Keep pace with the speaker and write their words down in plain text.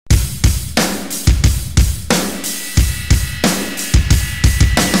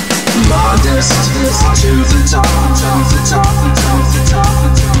modest to the top, to the top, to the top.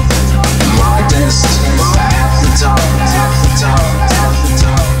 Modest at the top, at the top, at the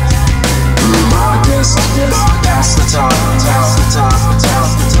top. Modest past the top, past the top,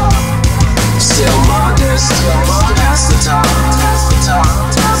 past the top. Still modest past the top, past the top,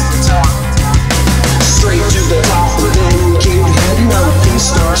 past the top. Straight to the top, but then keep heading up and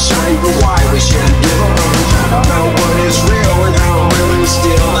start shining. Why we should give up about what is real and how real is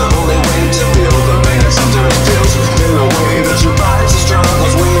still the only way to feel the man sometimes feels in a way that survives.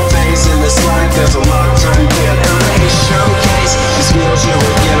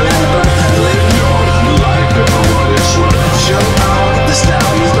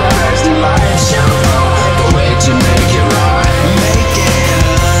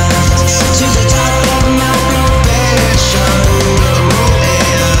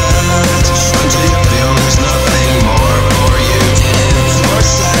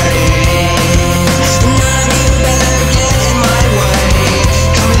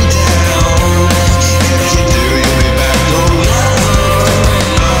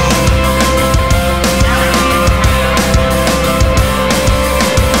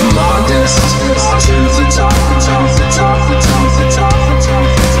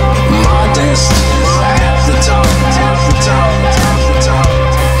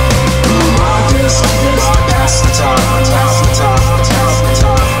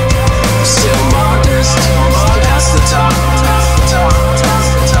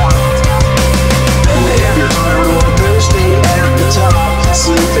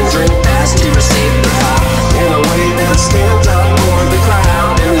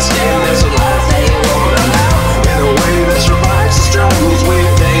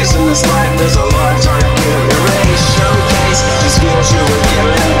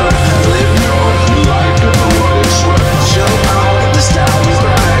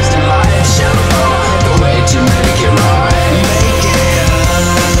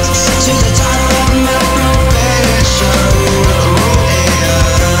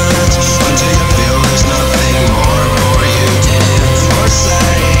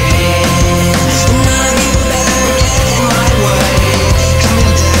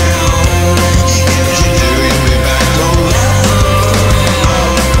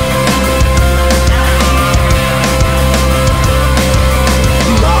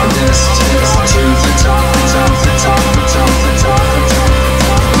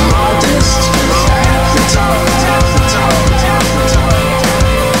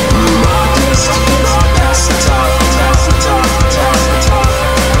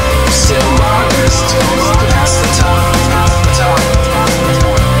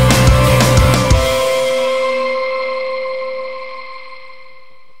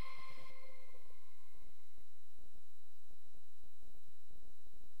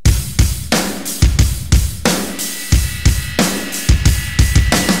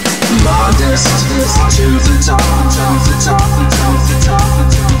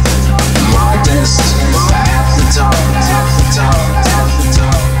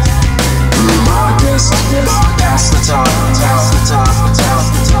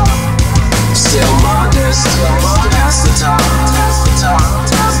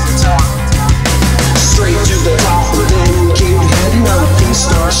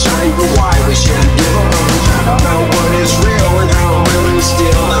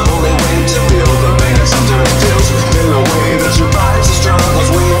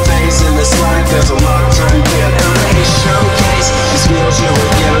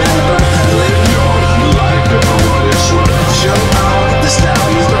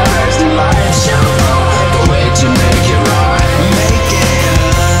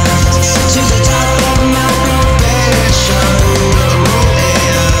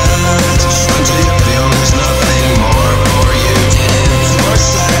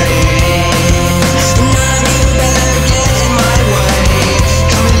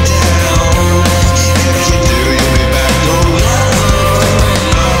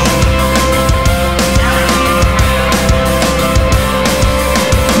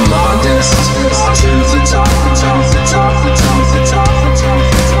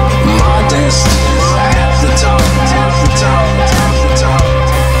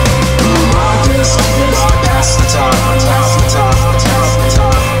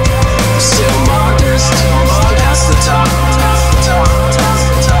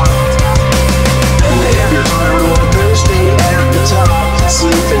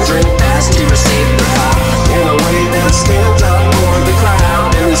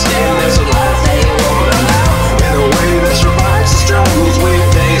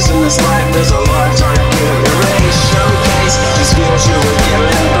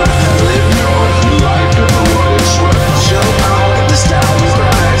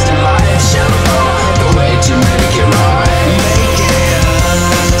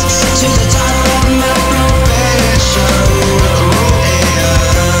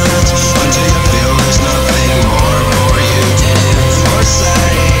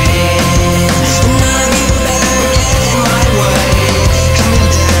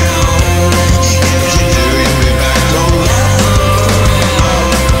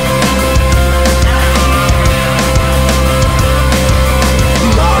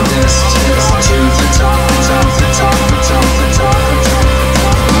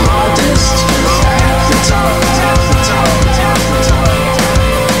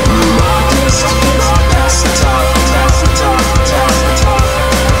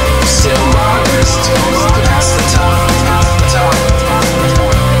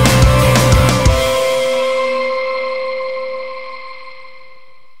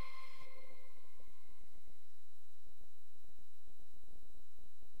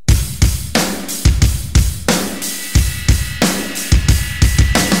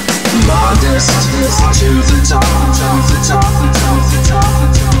 Modest to the top, to the top, to the top.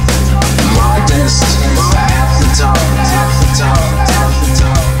 Modest at the top, at the top, at the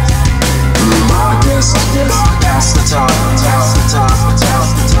top. Modest past the top.